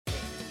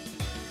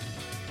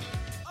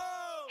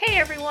Hey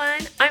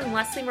everyone, I'm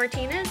Leslie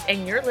Martinez,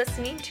 and you're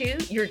listening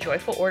to your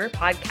Joyful Order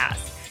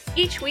podcast.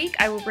 Each week,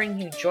 I will bring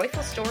you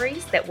joyful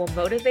stories that will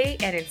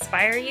motivate and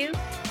inspire you,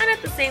 and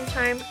at the same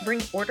time,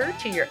 bring order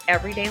to your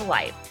everyday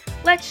life.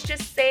 Let's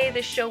just say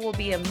the show will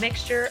be a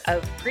mixture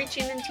of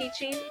preaching and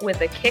teaching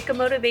with a kick of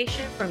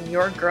motivation from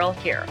your girl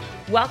here.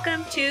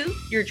 Welcome to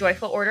your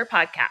Joyful Order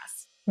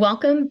podcast.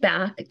 Welcome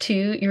back to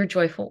Your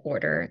Joyful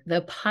Order,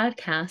 the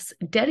podcast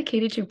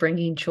dedicated to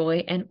bringing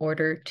joy and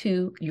order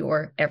to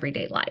your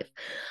everyday life.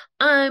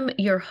 I'm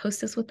your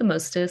hostess with the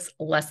mostest,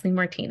 Leslie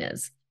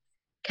Martinez.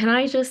 Can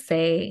I just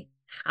say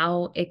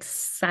how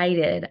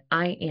excited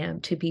I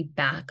am to be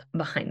back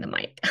behind the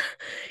mic?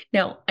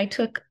 Now, I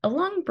took a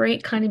long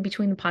break kind of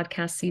between the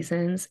podcast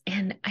seasons,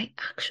 and I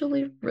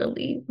actually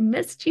really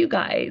missed you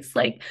guys.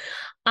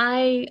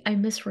 I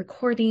miss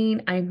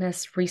recording, I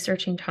miss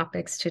researching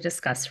topics to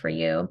discuss for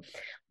you,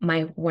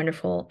 my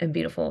wonderful and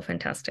beautiful,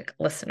 fantastic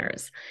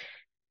listeners.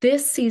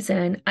 This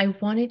season, I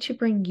wanted to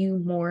bring you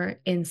more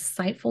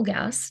insightful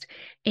guests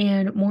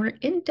and more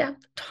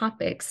in-depth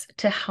topics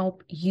to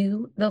help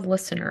you, the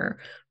listener,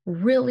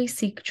 really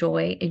seek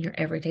joy in your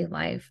everyday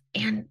life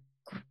and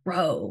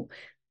grow.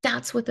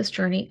 That's what this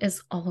journey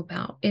is all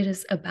about. It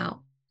is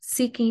about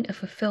seeking a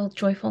fulfilled,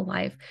 joyful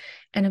life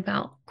and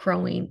about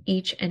growing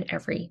each and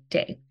every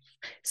day.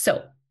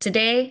 So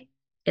today,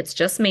 it's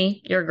just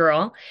me, your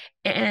girl,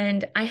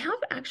 and I have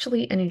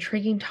actually an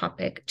intriguing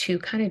topic to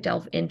kind of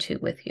delve into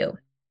with you.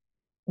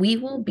 We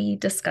will be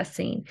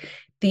discussing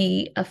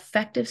the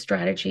effective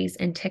strategies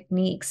and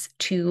techniques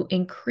to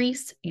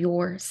increase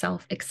your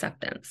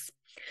self-acceptance.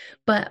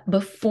 But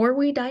before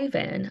we dive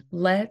in,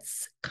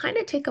 let's kind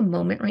of take a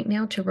moment right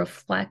now to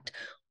reflect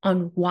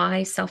on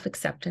why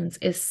self-acceptance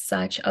is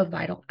such a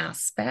vital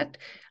aspect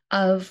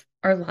of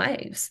our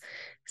lives.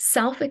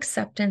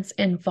 Self-acceptance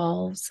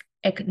involves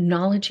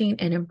acknowledging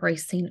and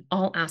embracing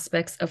all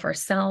aspects of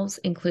ourselves,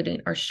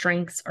 including our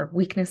strengths, our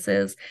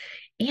weaknesses,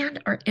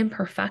 and our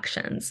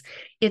imperfections.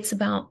 It's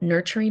about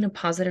nurturing a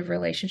positive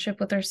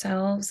relationship with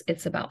ourselves.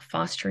 It's about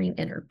fostering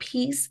inner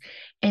peace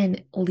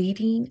and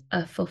leading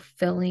a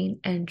fulfilling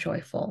and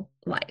joyful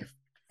life.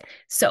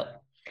 So,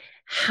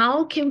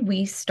 how can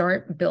we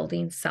start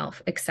building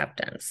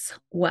self-acceptance?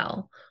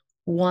 Well,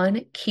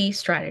 one key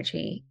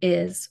strategy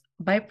is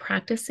by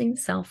practicing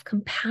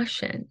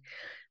self-compassion.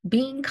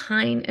 Being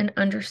kind and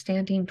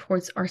understanding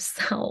towards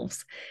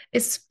ourselves,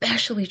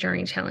 especially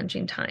during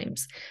challenging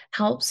times,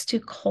 helps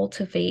to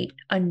cultivate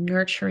a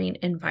nurturing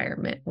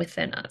environment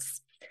within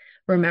us.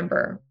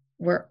 Remember,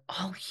 we're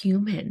all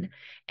human,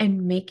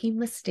 and making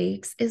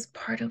mistakes is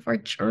part of our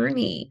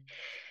journey.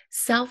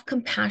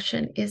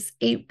 Self-compassion is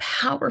a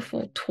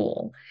powerful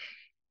tool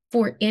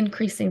for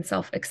increasing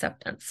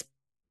self-acceptance.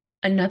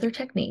 Another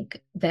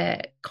technique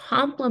that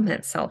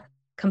complements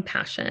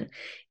self-compassion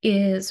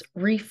is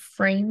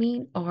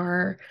reframing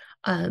our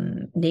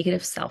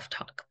negative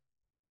self-talk.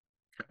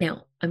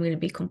 Now, I'm going to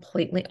be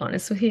completely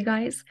honest with you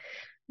guys.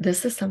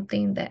 This is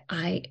something that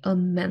I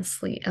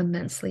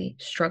immensely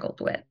struggled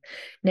with.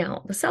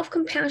 Now, the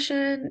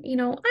self-compassion,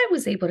 I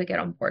was able to get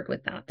on board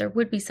with that. There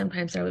would be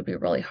sometimes I would be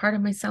really hard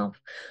on myself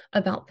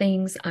about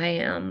things. I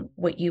am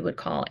what you would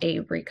call a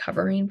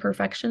recovering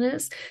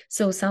perfectionist.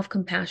 So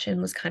self-compassion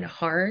was kind of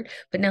hard.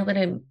 But now that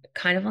I'm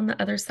kind of on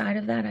the other side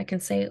of that, I can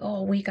say,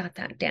 oh, we got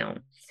that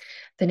down.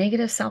 The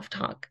negative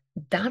self-talk,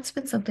 that's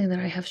been something that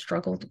I have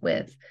struggled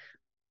with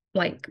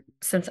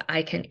since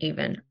I can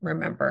even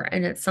remember.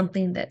 And it's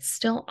something that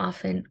still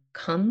often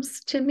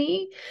comes to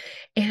me.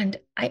 And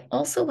I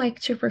also like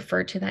to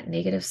refer to that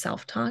negative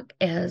self-talk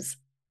as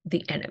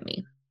the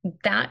enemy.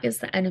 That is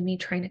the enemy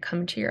trying to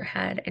come into your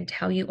head and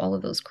tell you all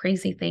of those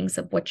crazy things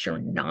of what you're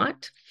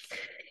not.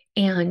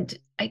 And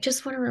I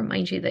just want to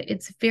remind you that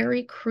it's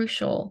very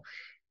crucial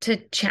to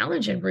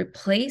challenge and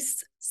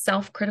replace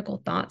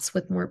self-critical thoughts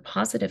with more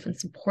positive and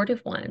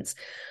supportive ones.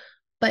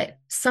 But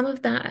some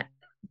of that,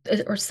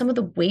 or some of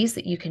the ways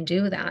that you can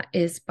do that,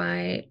 is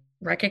by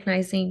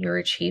recognizing your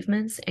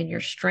achievements and your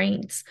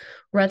strengths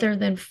rather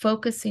than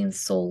focusing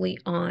solely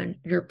on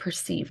your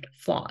perceived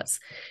flaws.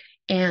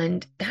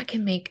 And that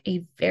can make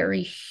a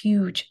very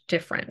huge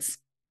difference.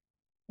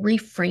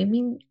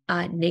 Reframing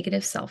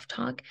negative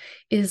self-talk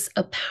is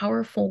a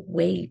powerful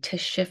way to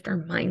shift our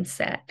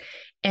mindset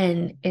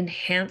and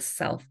enhance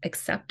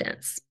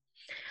self-acceptance.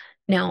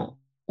 Now,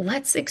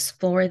 let's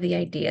explore the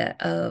idea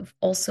of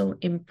also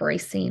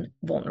embracing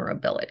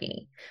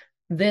vulnerability.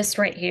 This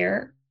right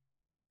here,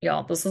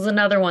 y'all, this is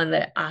another one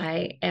that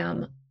I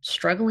am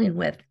struggling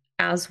with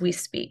as we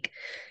speak.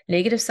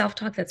 Negative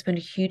self-talk, that's been a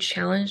huge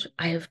challenge.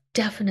 I have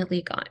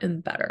definitely gotten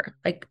better,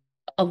 like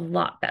a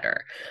lot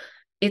better.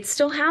 It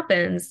still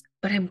happens,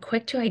 but I'm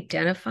quick to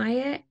identify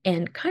it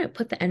and kind of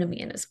put the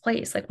enemy in his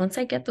place. Like once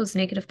I get those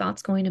negative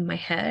thoughts going in my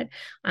head,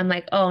 I'm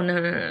like, oh, no,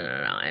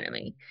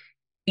 enemy.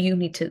 You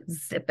need to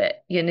zip it.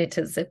 You need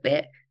to zip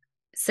it,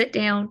 sit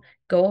down,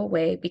 go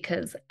away,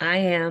 because I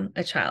am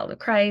a child of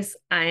Christ.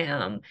 I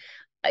am,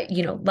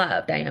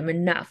 loved. I am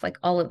enough, like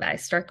all of that. I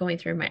start going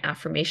through my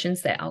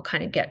affirmations that I'll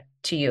kind of get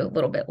to you a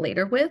little bit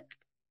later with.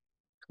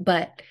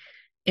 But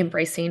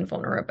embracing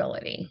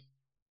vulnerability.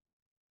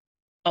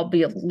 I'll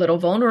be a little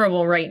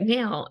vulnerable right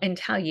now and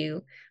tell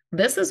you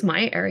this is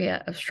my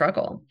area of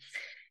struggle.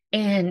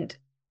 And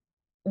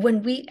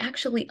when we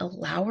actually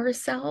allow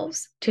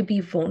ourselves to be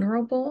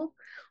vulnerable,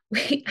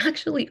 we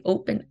actually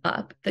open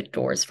up the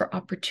doors for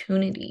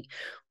opportunity.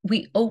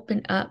 We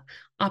open up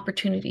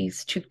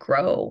opportunities to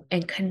grow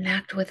and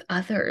connect with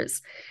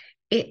others.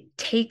 It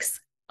takes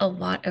a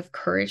lot of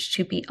courage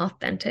to be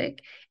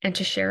authentic and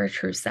to share our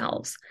true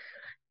selves.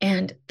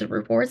 And the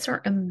rewards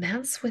are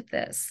immense with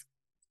this.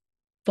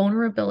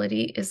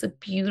 Vulnerability is a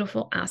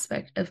beautiful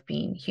aspect of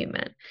being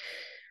human,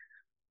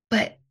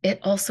 but it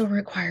also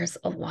requires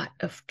a lot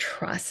of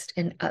trust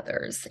in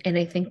others. And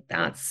I think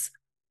that's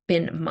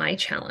been my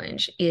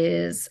challenge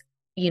is,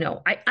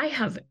 I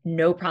have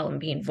no problem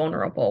being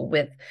vulnerable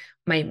with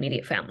my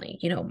immediate family,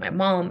 my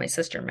mom, my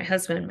sister, my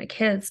husband, my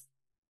kids.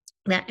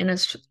 That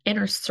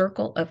inner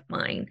circle of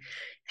mine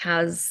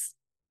has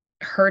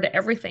heard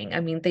everything. I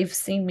mean, they've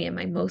seen me in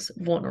my most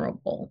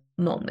vulnerable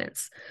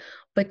moments.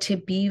 But to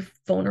be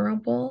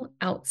vulnerable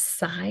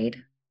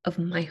outside of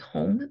my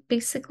home,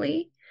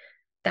 basically,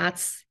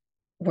 that's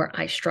where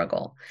I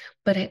struggle.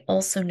 But I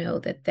also know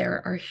that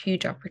there are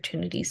huge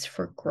opportunities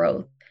for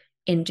growth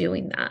in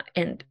doing that.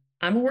 And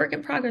I'm a work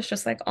in progress,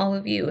 just like all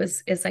of you.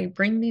 As I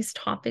bring these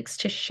topics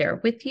to share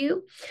with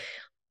you,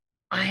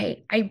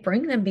 I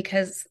bring them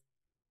because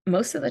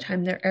most of the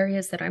time they're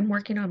areas that I'm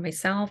working on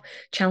myself,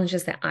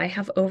 challenges that I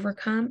have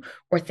overcome,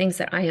 or things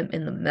that I am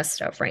in the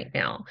midst of right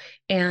now.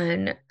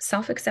 And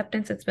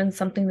self-acceptance, it's been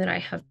something that I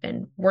have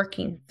been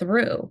working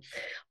through.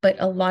 But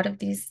a lot of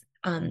these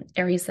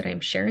areas that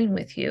I'm sharing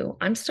with you,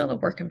 I'm still a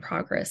work in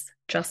progress,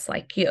 just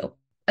like you.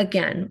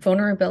 Again,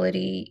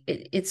 vulnerability,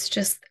 it's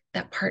just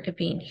that part of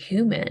being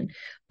human.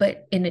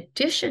 But in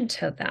addition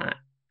to that,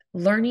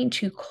 learning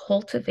to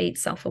cultivate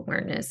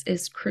self-awareness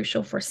is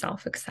crucial for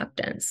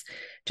self-acceptance.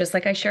 Just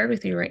like I shared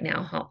with you right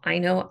now, how I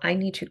know I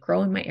need to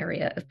grow in my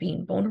area of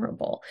being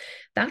vulnerable.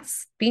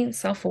 That's being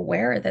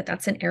self-aware that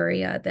that's an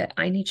area that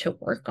I need to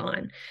work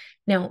on.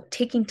 Now,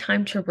 taking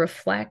time to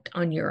reflect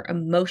on your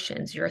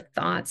emotions, your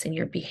thoughts, and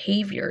your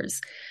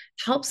behaviors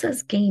helps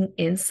us gain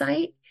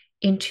insight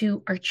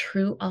into our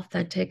true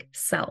authentic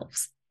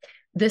selves.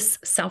 This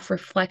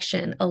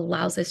self-reflection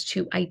allows us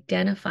to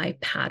identify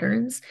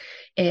patterns.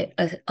 It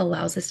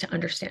allows us to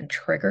understand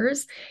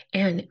triggers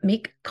and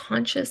make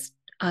conscious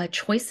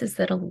choices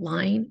that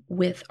align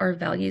with our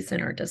values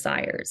and our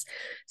desires.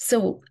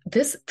 So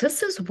this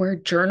is where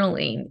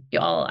journaling,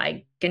 y'all,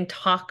 I can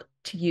talk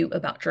to you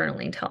about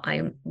journaling until I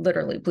am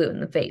literally blue in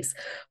the face.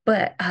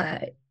 But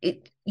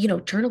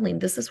journaling,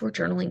 this is where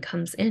journaling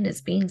comes in,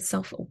 is being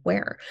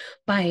self-aware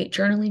by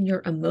journaling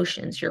your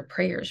emotions, your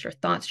prayers, your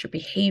thoughts, your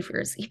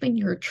behaviors, even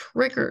your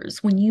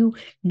triggers. When you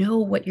know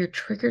what your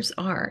triggers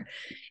are,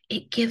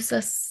 it gives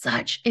us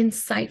such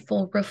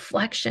insightful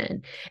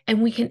reflection.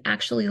 And we can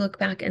actually look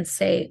back and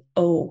say,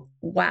 oh,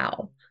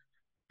 wow,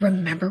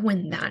 remember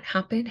when that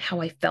happened,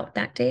 how I felt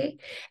that day?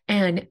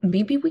 And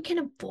maybe we can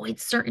avoid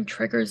certain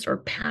triggers or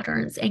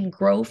patterns and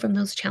grow from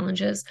those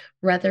challenges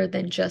rather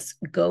than just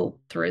go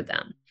through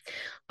them.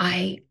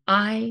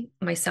 I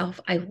myself,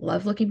 I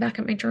love looking back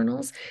at my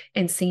journals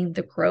and seeing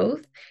the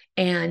growth.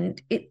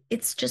 And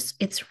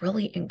it's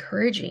really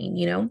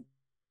encouraging,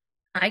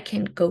 I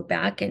can go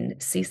back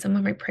and see some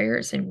of my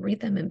prayers and read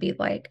them and be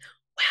like,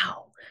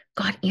 wow,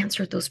 God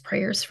answered those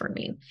prayers for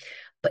me.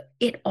 But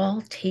it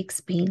all takes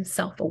being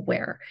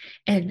self-aware.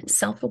 And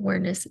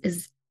self-awareness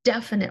is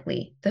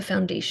definitely the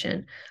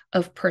foundation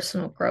of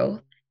personal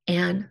growth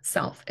and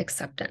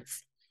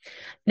self-acceptance.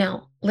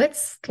 Now,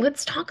 let's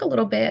talk a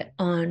little bit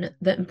on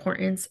the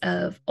importance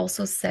of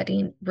also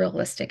setting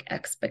realistic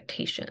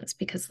expectations,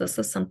 because this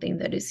is something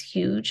that is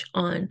huge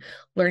on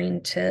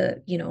learning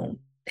to,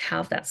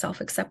 have that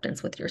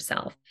self-acceptance with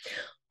yourself.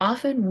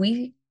 Often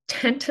we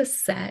tend to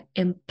set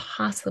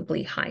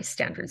impossibly high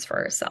standards for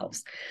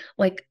ourselves,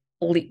 like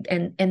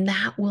and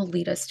that will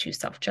lead us to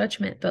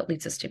self-judgment, that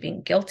leads us to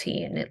being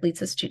guilty, and it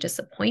leads us to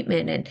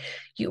disappointment, and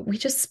we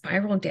just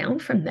spiral down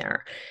from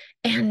there.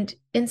 And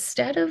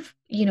instead of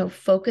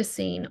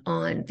focusing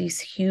on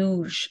these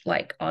huge,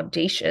 like,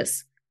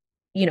 audacious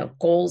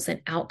goals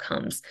and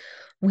outcomes,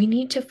 we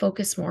need to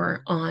focus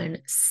more on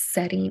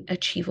setting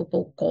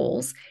achievable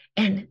goals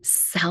and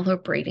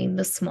celebrating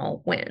the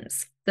small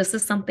wins. This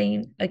is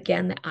something,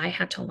 again, that I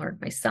had to learn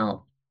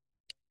myself.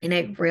 And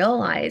I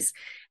realized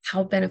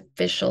how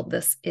beneficial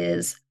this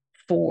is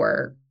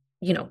for,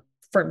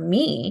 for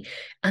me,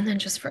 and then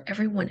just for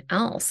everyone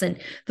else. And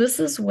this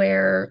is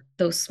where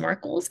those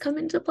SMART goals come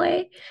into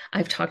play.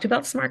 I've talked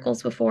about SMART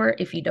goals before.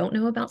 If you don't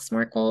know about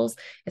SMART goals,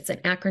 it's an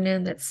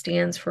acronym that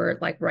stands for,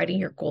 like, writing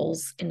your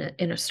goals in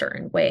a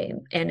certain way.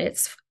 And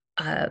it's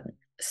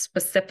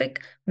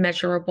specific,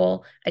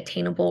 measurable,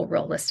 attainable,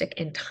 realistic,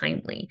 and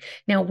timely.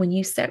 Now, when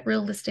you set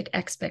realistic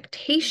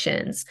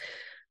expectations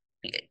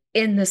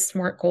in the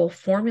SMART goal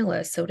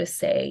formula, so to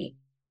say,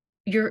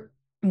 you're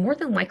more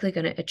than likely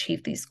going to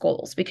achieve these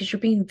goals because you're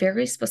being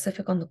very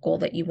specific on the goal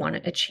that you want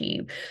to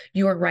achieve.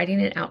 You are writing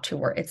it out to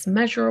where it's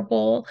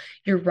measurable.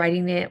 You're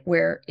writing it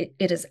where it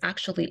is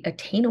actually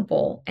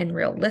attainable and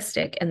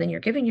realistic. And then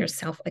you're giving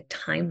yourself a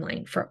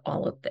timeline for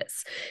all of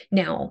this.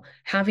 Now,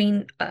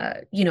 having,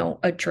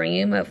 a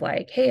dream of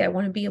like, hey, I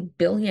want to be a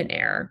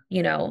billionaire,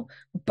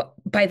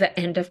 by the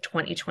end of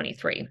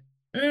 2023.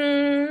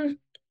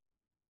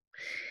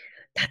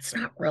 That's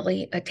not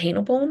really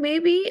attainable,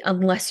 maybe,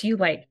 unless you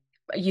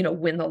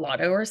win the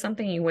lotto or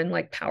something, you win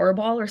like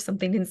Powerball or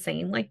something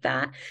insane like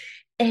that.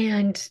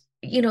 And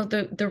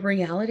the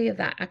reality of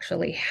that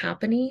actually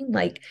happening,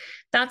 like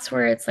that's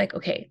where it's like,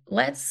 okay,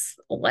 let's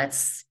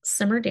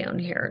simmer down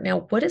here.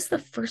 Now, what is the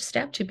first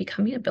step to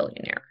becoming a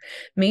billionaire?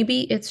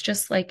 Maybe it's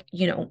just like,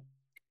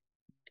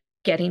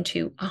 getting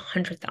to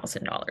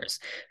 $100,000,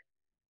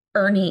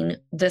 earning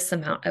this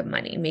amount of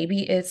money.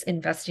 Maybe it's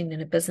investing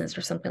in a business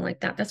or something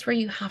like that. That's where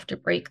you have to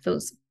break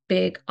those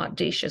big,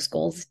 audacious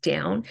goals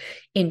down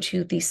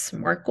into these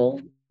SMART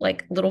goal,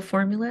 like little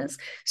formulas,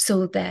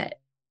 so that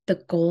the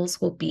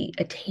goals will be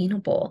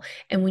attainable.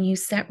 And when you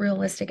set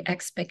realistic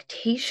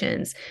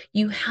expectations,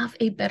 you have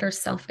a better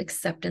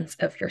self-acceptance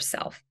of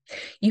yourself.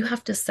 You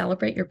have to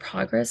celebrate your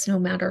progress, no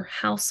matter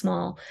how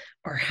small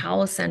or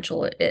how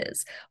essential it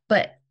is.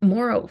 But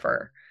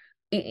moreover,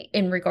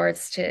 in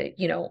regards to,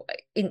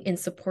 in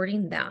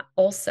supporting that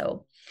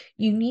also,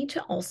 you need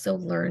to also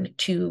learn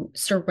to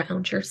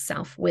surround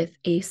yourself with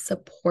a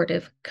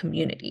supportive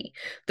community.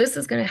 This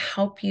is going to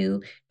help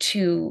you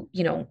to,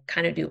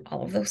 kind of do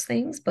all of those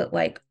things. But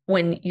like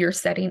when you're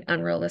setting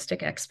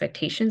unrealistic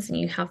expectations and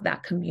you have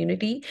that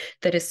community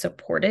that is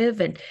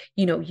supportive and,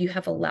 you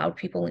have allowed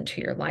people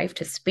into your life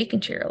to speak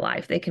into your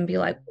life, they can be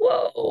like,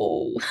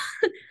 whoa,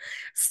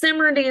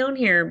 simmer down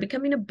here,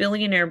 becoming a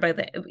billionaire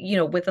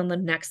within the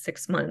next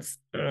 6 months.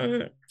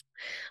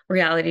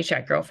 Reality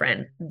check,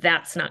 girlfriend.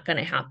 That's not going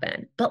to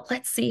happen. But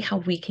let's see how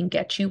we can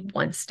get you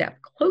one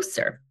step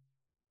closer.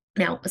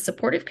 Now, a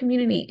supportive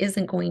community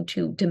isn't going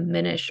to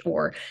diminish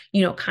or,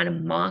 kind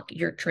of mock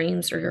your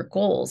dreams or your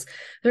goals.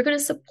 They're going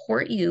to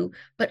support you,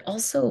 but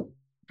also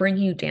bring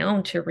you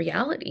down to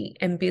reality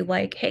and be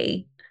like,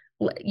 hey,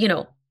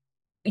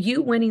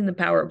 you winning the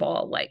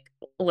Powerball, like,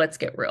 let's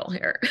get real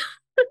here.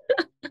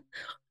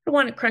 I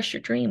want to crush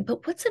your dream,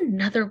 but what's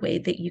another way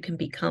that you can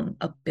become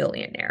a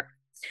billionaire?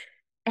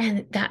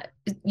 And that,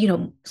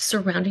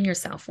 surrounding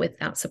yourself with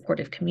that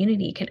supportive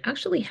community can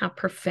actually have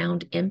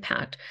profound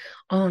impact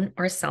on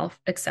our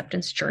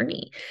self-acceptance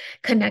journey.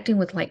 Connecting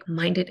with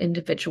like-minded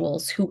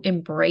individuals who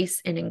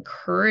embrace and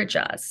encourage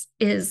us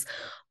is,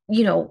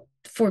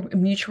 for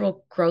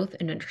mutual growth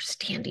and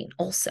understanding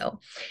also.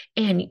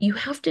 And you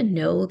have to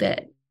know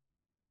that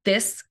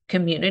this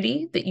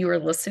community that you are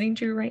listening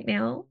to right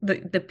now,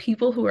 the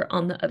people who are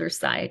on the other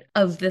side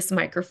of this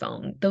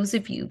microphone, those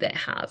of you that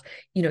have,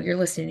 you're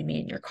listening to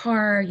me in your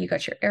car, you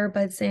got your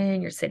earbuds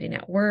in, you're sitting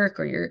at work,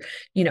 or you're,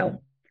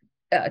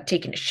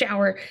 taking a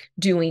shower,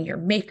 doing your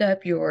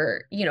makeup,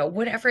 your,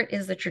 whatever it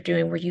is that you're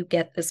doing where you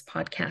get this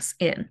podcast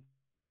in.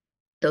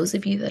 Those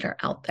of you that are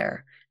out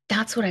there,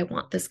 that's what I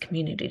want this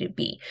community to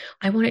be.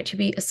 I want it to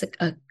be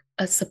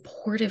a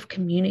supportive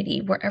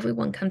community where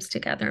everyone comes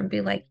together and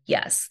be like,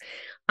 yes,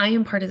 I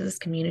am part of this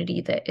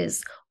community that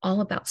is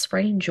all about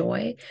spreading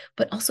joy,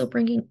 but also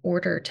bringing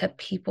order to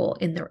people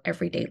in their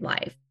everyday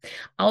life.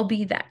 I'll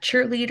be that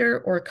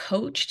cheerleader or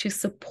coach to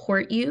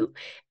support you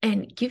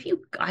and give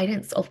you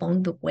guidance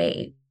along the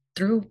way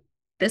through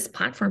this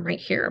platform right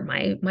here,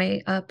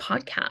 my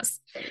podcast.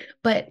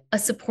 But a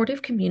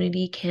supportive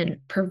community can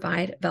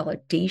provide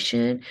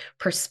validation,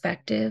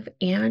 perspective,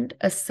 and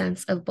a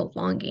sense of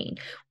belonging,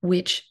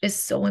 which is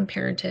so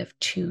imperative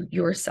to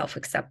your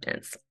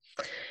self-acceptance.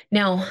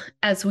 Now,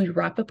 as we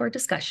wrap up our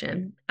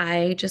discussion,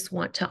 I just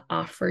want to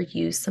offer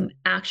you some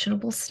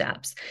actionable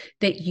steps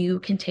that you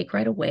can take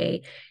right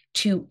away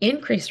to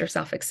increase your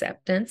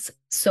self-acceptance.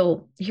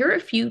 So here are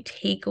a few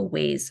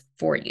takeaways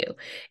for you.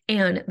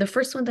 And the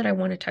first one that I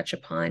want to touch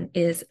upon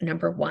is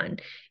number one,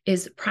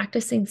 is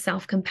practicing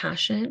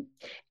self-compassion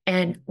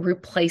and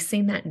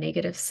replacing that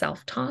negative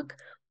self-talk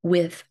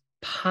with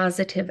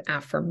positive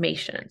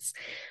affirmations.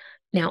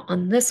 Now,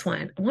 on this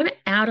one, I want to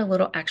add a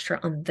little extra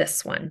on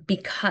this one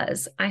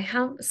because I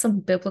have some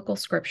biblical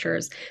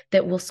scriptures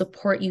that will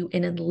support you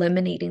in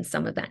eliminating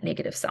some of that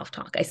negative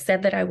self-talk. I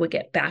said that I would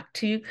get back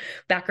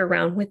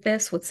around with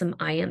this with some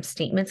I am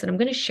statements, and I'm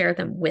going to share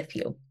them with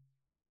you.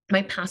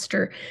 My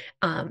pastor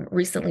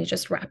recently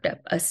just wrapped up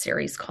a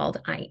series called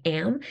I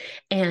Am,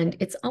 and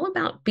it's all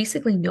about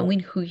basically knowing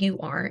who you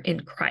are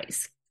in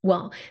Christ.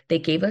 Well, they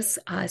gave us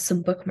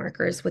some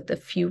bookmarkers with a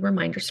few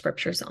reminder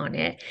scriptures on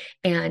it.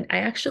 And I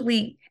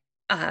actually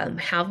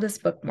have this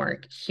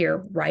bookmark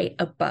here right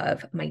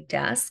above my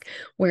desk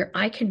where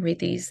I can read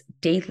these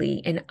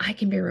daily and I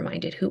can be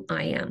reminded who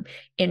I am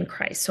in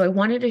Christ. So I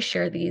wanted to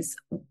share these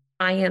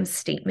I am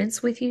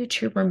statements with you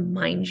to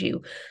remind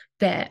you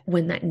that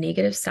when that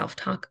negative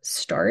self-talk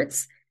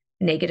starts,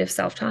 negative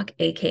self-talk,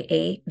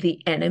 AKA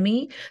the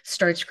enemy,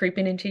 starts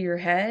creeping into your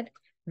head,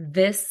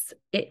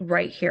 it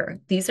right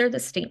here. These are the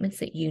statements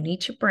that you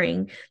need to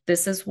bring.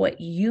 This is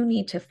what you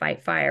need to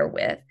fight fire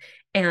with.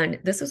 And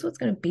this is what's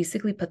going to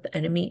basically put the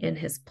enemy in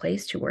his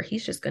place to where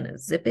he's just going to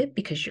zip it,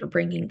 because you're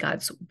bringing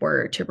God's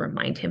word to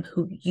remind him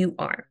who you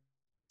are.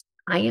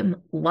 I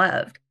am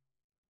loved.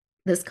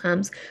 This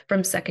comes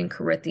from 2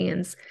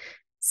 Corinthians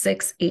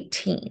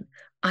 6:18.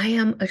 I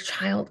am a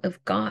child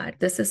of God.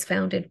 This is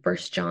found in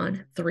 1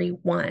 John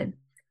 3:1.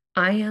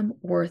 I am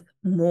worth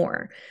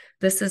more.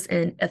 This is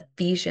in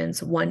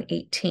Ephesians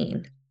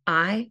 1:18.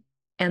 I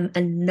am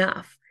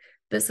enough.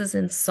 This is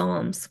in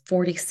Psalms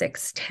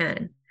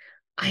 46:10.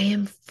 I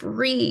am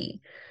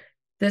free.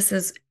 This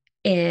is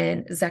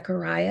in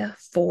Zechariah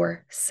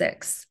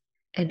 4:6.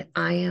 And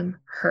I am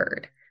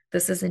heard.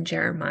 This is in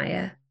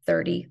Jeremiah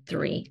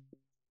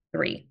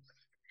 33:3.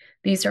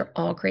 These are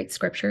all great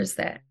scriptures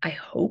that I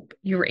hope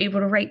you were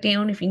able to write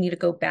down. If you need to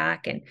go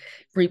back and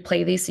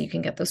replay these so you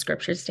can get those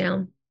scriptures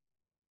down,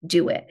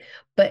 do it.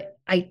 But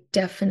I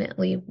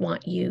definitely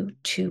want you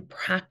to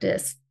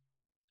practice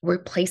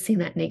replacing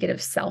that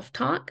negative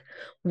self-talk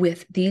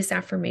with these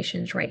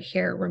affirmations right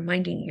here,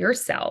 reminding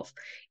yourself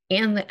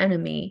and the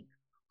enemy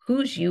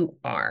whose you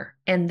are,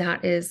 and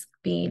that is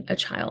being a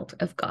child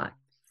of God.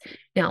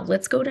 Now,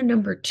 let's go to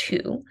number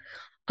 2,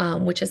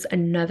 which is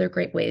another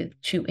great way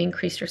to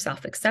increase your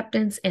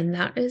self-acceptance, and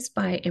that is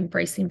by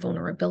embracing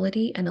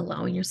vulnerability and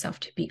allowing yourself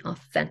to be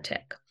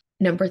authentic.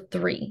 Number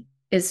 3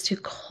 is to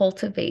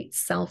cultivate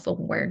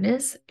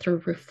self-awareness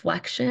through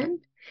reflection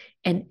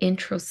and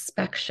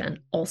introspection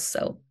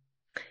also.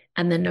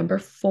 And then number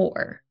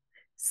 4,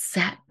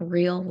 set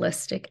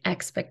realistic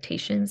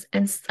expectations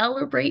and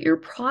celebrate your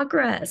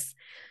progress.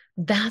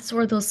 That's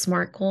where those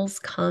SMART goals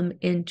come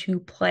into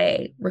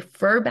play.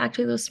 Refer back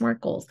to those SMART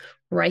goals,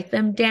 write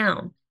them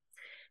down.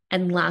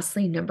 And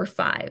lastly, number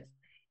 5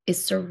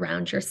 is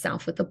surround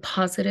yourself with a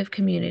positive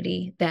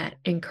community that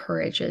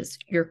encourages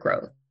your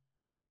growth.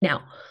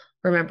 Now,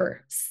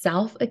 remember,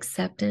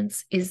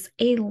 self-acceptance is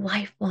a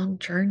lifelong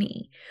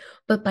journey,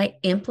 but by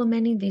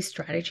implementing these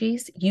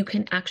strategies, you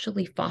can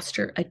actually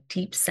foster a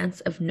deep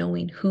sense of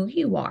knowing who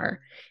you are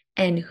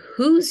and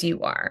whose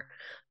you are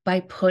by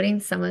putting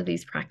some of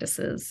these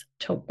practices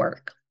to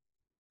work.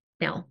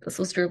 Now, this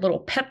was your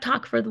little pep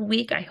talk for the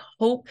week. I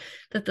hope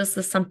that this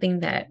is something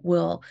that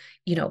will,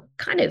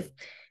 kind of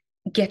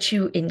get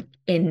you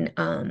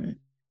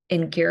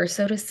in gear,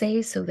 so to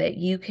say, so that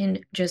you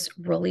can just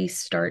really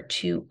start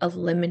to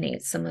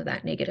eliminate some of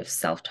that negative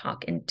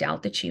self-talk and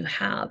doubt that you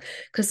have.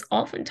 Because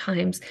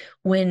oftentimes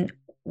when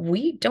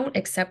we don't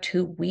accept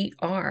who we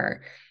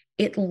are,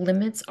 it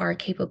limits our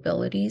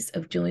capabilities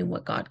of doing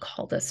what God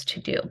called us to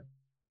do.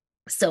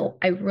 So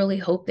I really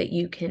hope that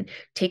you can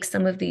take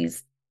some of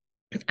these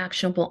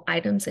actionable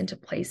items into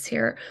place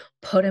here,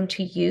 put them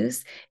to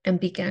use, and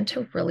begin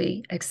to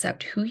really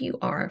accept who you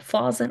are,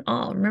 flaws and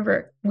all.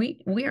 Remember,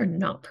 we are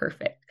not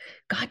perfect.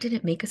 God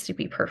didn't make us to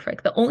be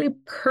perfect. The only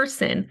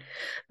person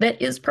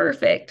that is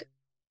perfect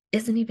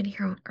isn't even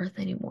here on earth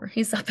anymore.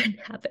 He's up in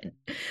heaven.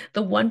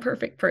 The one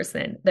perfect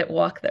person that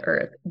walked the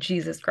earth,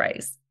 Jesus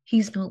Christ,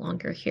 he's no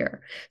longer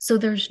here. So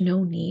there's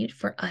no need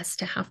for us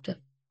to have to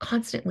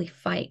constantly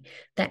fight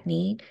that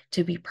need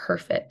to be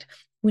perfect.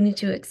 We need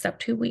to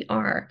accept who we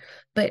are,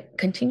 but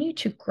continue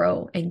to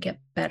grow and get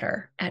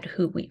better at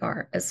who we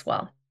are as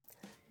well.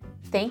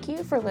 Thank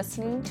you for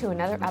listening to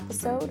another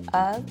episode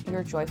of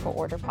Your Joyful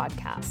Order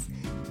podcast.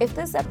 If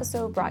this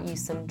episode brought you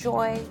some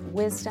joy,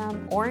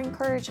 wisdom, or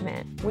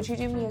encouragement, would you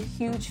do me a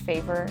huge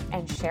favor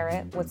and share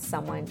it with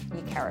someone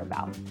you care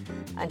about?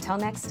 Until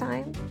next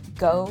time,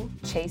 go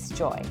chase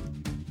joy.